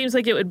 Yeah, that seems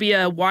like it would be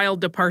a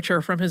wild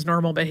departure from his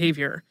normal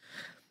behavior.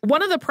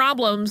 One of the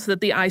problems that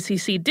the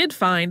ICC did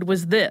find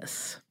was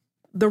this.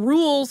 The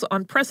rules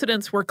on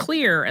precedence were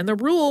clear, and the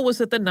rule was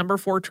that the number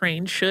 4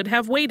 train should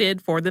have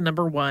waited for the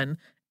number 1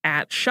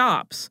 at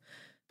shops.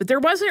 But there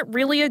wasn't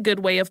really a good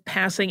way of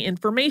passing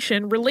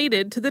information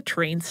related to the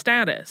train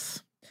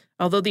status.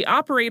 Although the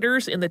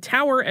operators in the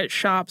tower at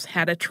shops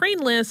had a train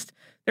list,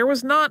 there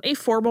was not a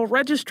formal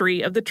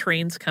registry of the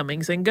train's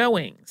comings and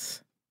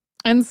goings.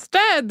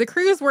 Instead, the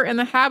crews were in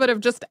the habit of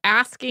just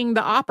asking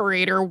the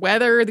operator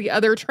whether the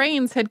other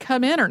trains had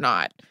come in or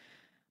not.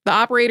 The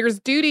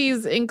operator's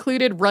duties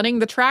included running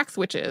the track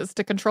switches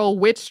to control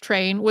which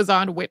train was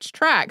on which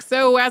track.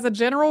 So as a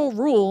general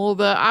rule,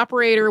 the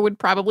operator would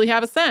probably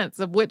have a sense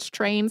of which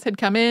trains had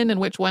come in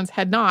and which ones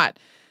had not.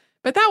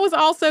 But that was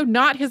also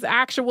not his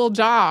actual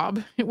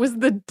job. It was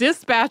the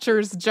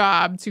dispatcher's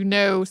job to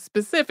know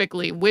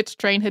specifically which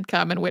train had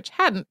come and which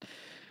hadn't.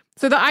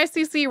 So the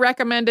ICC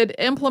recommended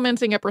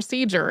implementing a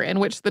procedure in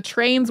which the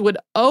trains would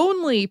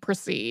only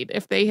proceed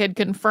if they had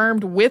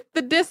confirmed with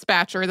the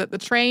dispatcher that the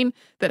train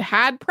that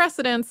had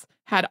precedence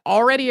had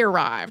already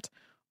arrived,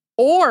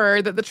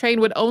 or that the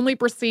train would only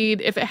proceed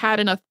if it had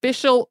an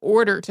official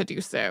order to do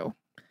so.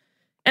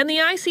 And the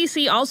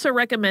ICC also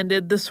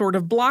recommended the sort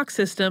of block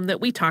system that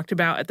we talked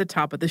about at the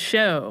top of the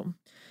show.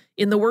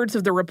 In the words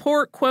of the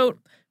report, quote,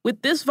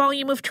 "With this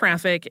volume of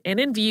traffic and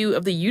in view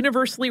of the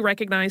universally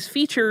recognized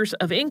features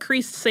of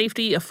increased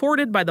safety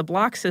afforded by the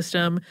block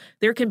system,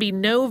 there can be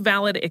no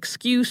valid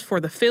excuse for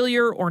the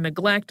failure or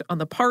neglect on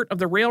the part of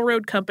the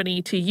railroad company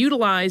to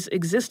utilize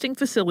existing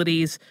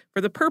facilities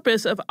for the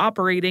purpose of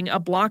operating a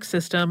block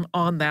system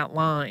on that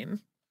line."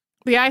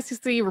 The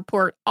ICC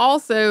report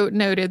also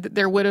noted that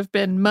there would have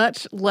been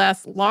much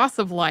less loss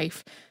of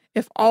life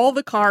if all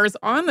the cars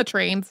on the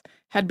trains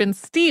had been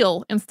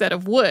steel instead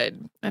of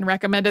wood, and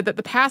recommended that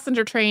the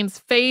passenger trains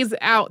phase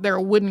out their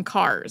wooden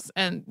cars,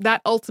 and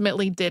that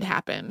ultimately did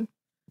happen.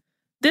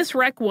 This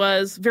wreck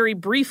was, very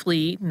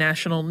briefly,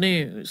 national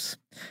news.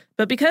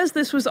 But because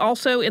this was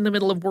also in the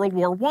middle of World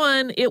War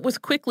I, it was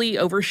quickly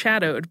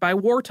overshadowed by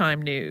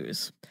wartime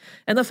news.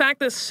 And the fact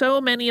that so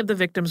many of the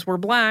victims were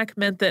Black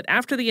meant that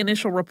after the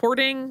initial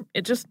reporting,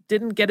 it just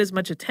didn't get as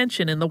much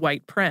attention in the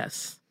white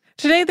press.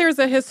 Today, there's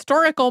a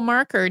historical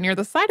marker near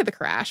the site of the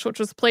crash, which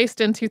was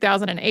placed in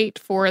 2008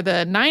 for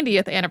the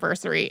 90th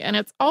anniversary, and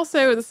it's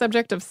also the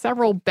subject of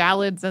several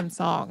ballads and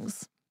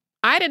songs.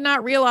 I did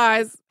not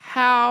realize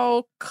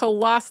how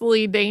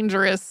colossally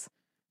dangerous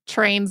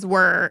trains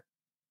were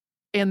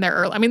in their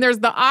early... I mean, there's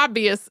the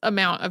obvious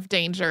amount of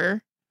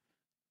danger,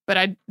 but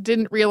I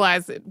didn't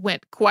realize it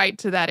went quite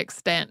to that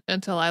extent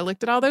until I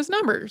looked at all those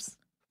numbers.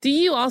 Do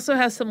you also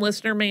have some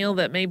listener mail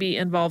that maybe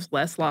involves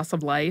less loss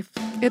of life?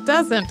 It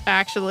doesn't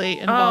actually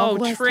involve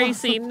less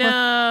Tracy, loss of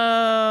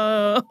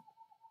no.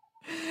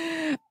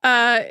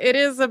 It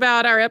is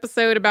about our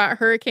episode about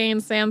Hurricane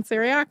San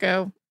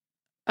Ciriaco.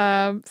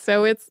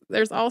 So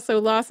there's also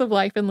loss of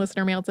life in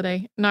listener mail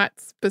today. Not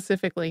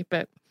specifically,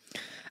 but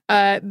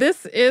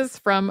this is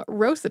from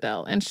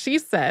Rosadel, and she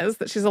says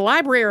that she's a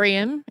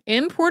librarian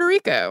in Puerto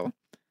Rico.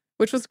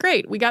 which was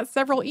great. We got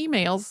several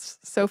emails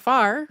so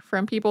far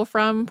from people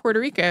from Puerto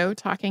Rico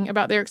talking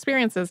about their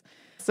experiences.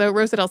 So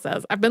Rosadell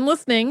says, I've been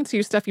listening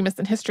to Stuff You Missed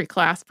in History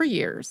class for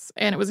years,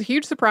 and it was a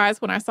huge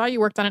surprise when I saw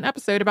you worked on an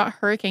episode about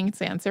Hurricane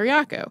San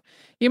Ciriaco.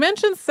 You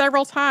mentioned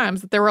several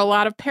times that there were a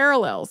lot of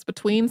parallels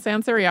between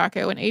San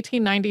Ciriaco in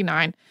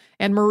 1899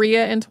 and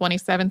Maria in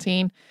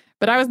 2017,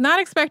 but I was not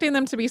expecting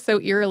them to be so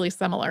eerily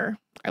similar.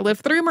 I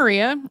lived through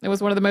Maria. It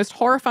was one of the most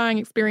horrifying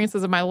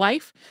experiences of my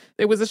life.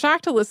 It was a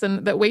shock to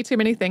listen that way too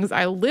many things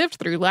I lived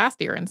through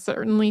last year and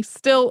certainly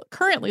still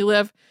currently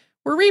live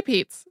were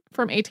repeats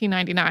from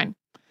 1899.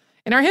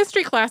 In our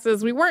history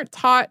classes, we weren't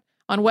taught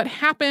on what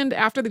happened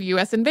after the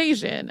U.S.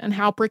 invasion and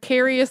how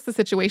precarious the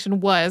situation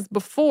was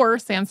before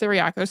San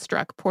Ciriaco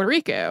struck Puerto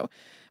Rico,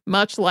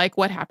 much like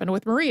what happened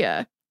with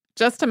Maria.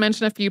 Just to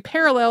mention a few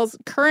parallels,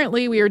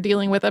 currently we are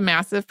dealing with a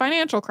massive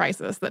financial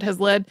crisis that has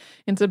led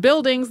into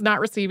buildings not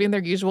receiving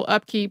their usual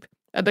upkeep,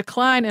 a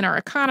decline in our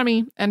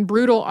economy, and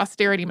brutal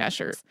austerity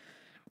measures.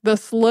 The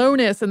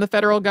slowness in the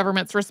federal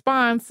government's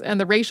response and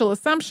the racial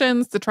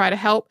assumptions to try to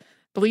help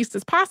the least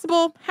as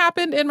possible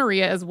happened in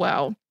Maria as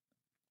well.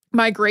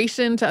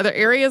 Migration to other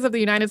areas of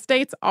the United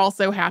States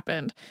also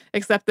happened,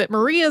 except that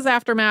Maria's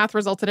aftermath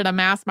resulted in a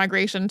mass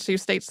migration to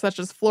states such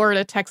as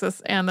Florida,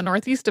 Texas, and the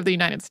Northeast of the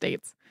United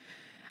States.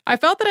 I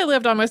felt that I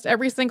lived almost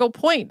every single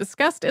point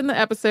discussed in the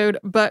episode,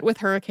 but with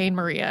Hurricane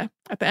Maria.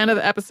 At the end of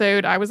the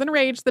episode, I was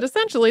enraged that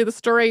essentially the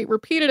story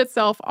repeated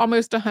itself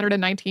almost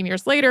 119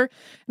 years later,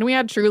 and we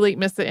had truly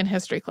missed it in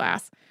history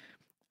class.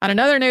 On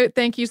another note,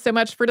 thank you so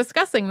much for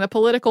discussing the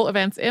political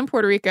events in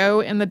Puerto Rico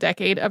in the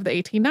decade of the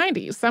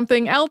 1890s,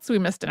 something else we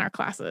missed in our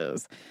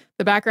classes.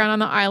 The background on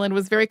the island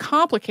was very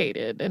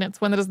complicated, and it's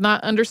one that is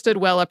not understood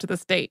well up to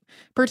this date.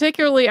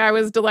 Particularly, I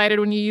was delighted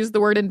when you used the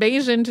word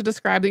invasion to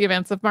describe the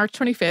events of March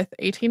 25th,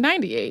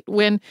 1898,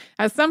 when,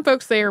 as some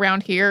folks say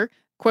around here,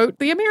 quote,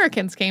 the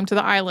Americans came to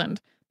the island.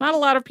 Not a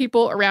lot of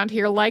people around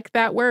here like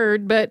that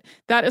word, but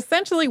that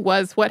essentially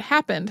was what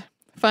happened.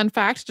 Fun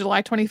fact,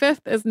 July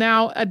 25th is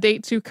now a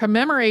date to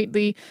commemorate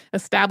the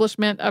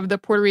establishment of the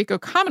Puerto Rico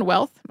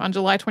Commonwealth on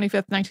July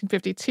 25th,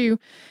 1952,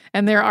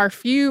 and there are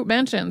few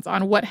mentions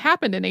on what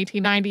happened in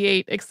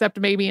 1898, except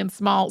maybe in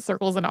small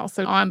circles and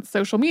also on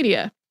social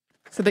media.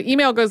 So the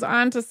email goes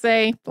on to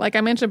say, like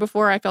I mentioned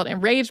before, I felt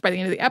enraged by the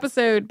end of the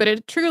episode, but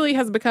it truly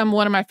has become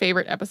one of my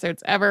favorite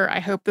episodes ever. I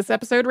hope this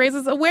episode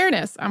raises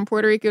awareness on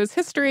Puerto Rico's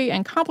history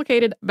and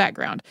complicated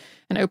background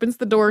and opens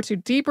the door to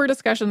deeper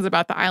discussions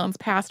about the island's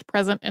past,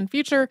 present, and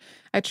future.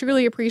 I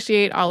truly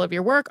appreciate all of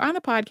your work on the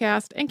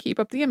podcast and keep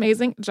up the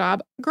amazing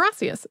job.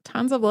 Gracias.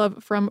 Tons of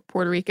love from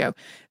Puerto Rico.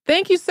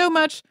 Thank you so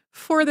much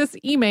for this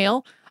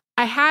email.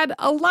 I had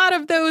a lot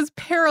of those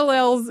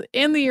parallels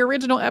in the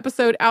original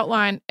episode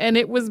outline, and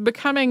it was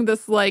becoming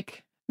this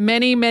like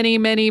many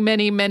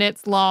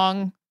minutes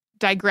long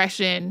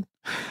digression.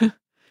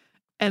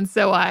 And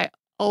so I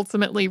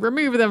ultimately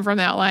removed them from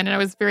the outline, and I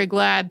was very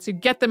glad to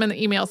get them in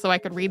the email so I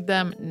could read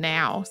them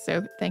now.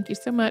 So thank you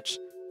so much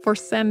for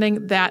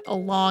sending that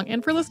along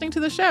and for listening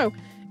to the show,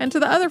 and to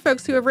the other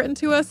folks who have written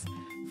to us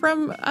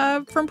from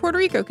Puerto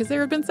Rico, because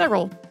there have been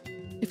several.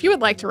 If you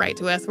would like to write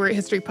to us, we're at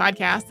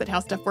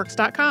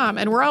historypodcast@howstuffworks.com,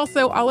 and we're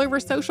also all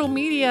over social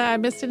media,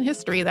 Missed in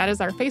History. That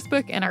is our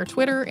Facebook and our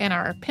Twitter and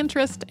our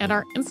Pinterest and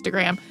our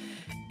Instagram.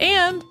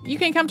 And you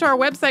can come to our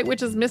website,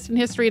 which is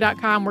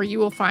missedinhistory.com, where you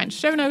will find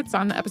show notes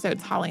on the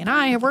episodes Holly and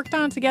I have worked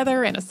on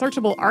together and a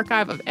searchable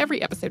archive of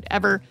every episode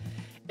ever.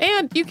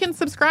 And you can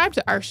subscribe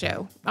to our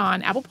show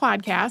on Apple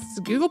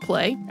Podcasts, Google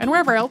Play, and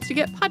wherever else you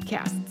get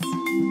podcasts.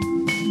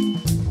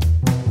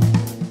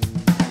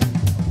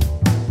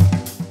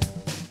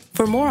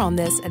 For more on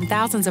this and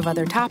thousands of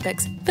other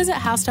topics, visit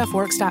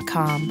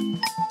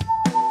howstuffworks.com.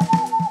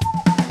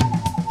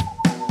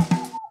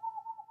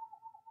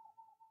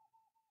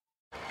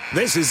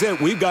 This is it.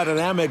 We've got an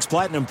Amex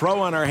Platinum Pro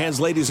on our hands,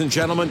 ladies and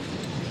gentlemen.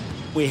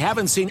 We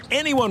haven't seen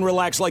anyone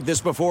relax like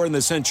this before in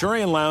the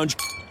Centurion Lounge.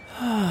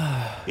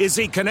 Is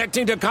he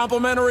connecting to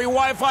complimentary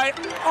Wi-Fi?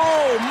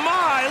 Oh,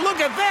 my! Look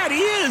at that!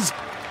 He is!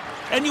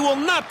 And you will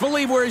not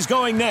believe where he's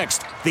going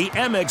next. The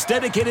Amex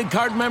dedicated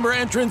card member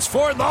entrance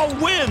for the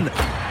win!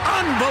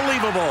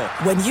 Unbelievable!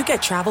 When you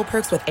get travel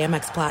perks with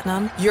Amex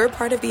Platinum, you're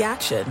part of the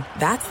action.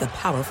 That's the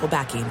powerful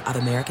backing of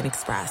American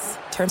Express.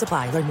 Terms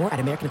apply. Learn more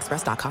at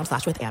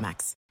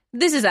americanexpress.com/withAmex.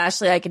 This is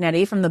Ashley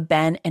Iaconetti from the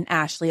Ben and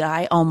Ashley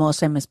I Almost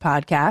Famous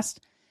podcast.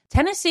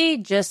 Tennessee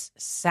just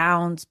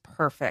sounds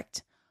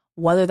perfect.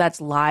 Whether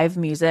that's live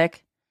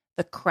music,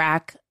 the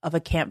crack of a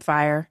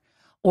campfire,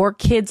 or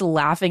kids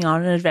laughing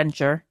on an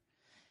adventure.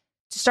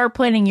 To start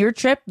planning your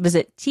trip,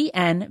 visit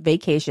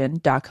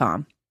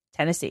tnvacation.com.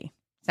 Tennessee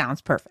sounds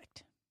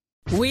perfect.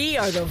 We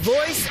are the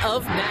voice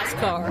of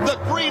NASCAR. The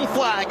green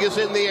flag is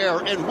in the air,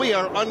 and we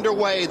are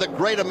underway. The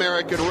Great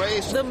American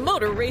Race. The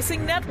Motor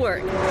Racing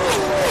Network.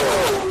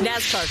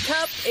 NASCAR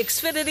Cup,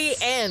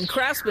 Xfinity, and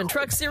Craftsman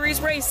Truck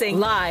Series Racing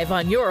live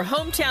on your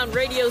hometown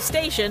radio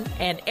station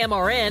and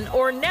MRN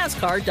or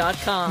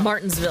NASCAR.com.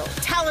 Martinsville,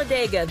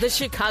 Talladega, the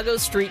Chicago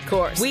Street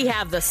Course. We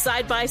have the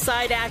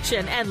side-by-side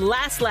action and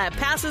last lap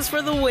passes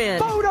for the win.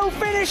 Photo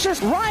finishes.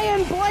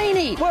 Ryan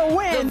Blaney will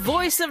win. The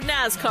voice of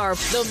NASCAR,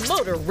 the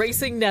Motor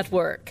Racing Network.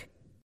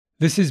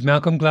 This is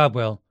Malcolm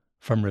Gladwell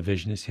from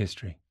Revisionist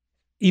History.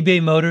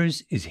 eBay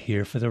Motors is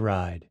here for the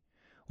ride.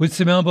 With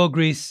some elbow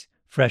grease,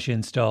 fresh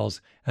installs,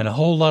 and a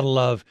whole lot of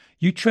love,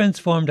 you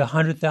transformed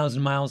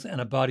 100,000 miles and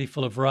a body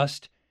full of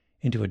rust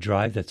into a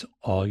drive that's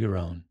all your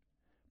own.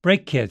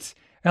 Brake kits,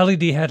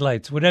 LED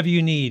headlights, whatever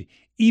you need,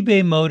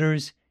 eBay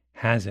Motors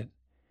has it.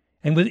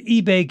 And with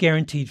eBay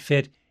Guaranteed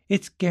Fit,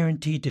 it's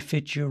guaranteed to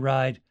fit your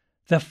ride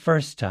the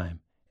first time,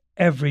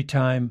 every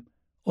time,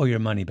 or your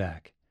money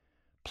back.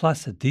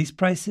 Plus, at these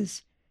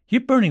prices, you're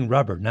burning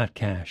rubber, not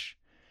cash.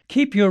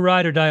 Keep your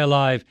ride or die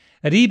alive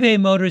at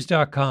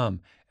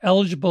ebaymotors.com.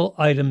 Eligible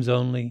items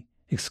only.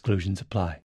 Exclusions apply.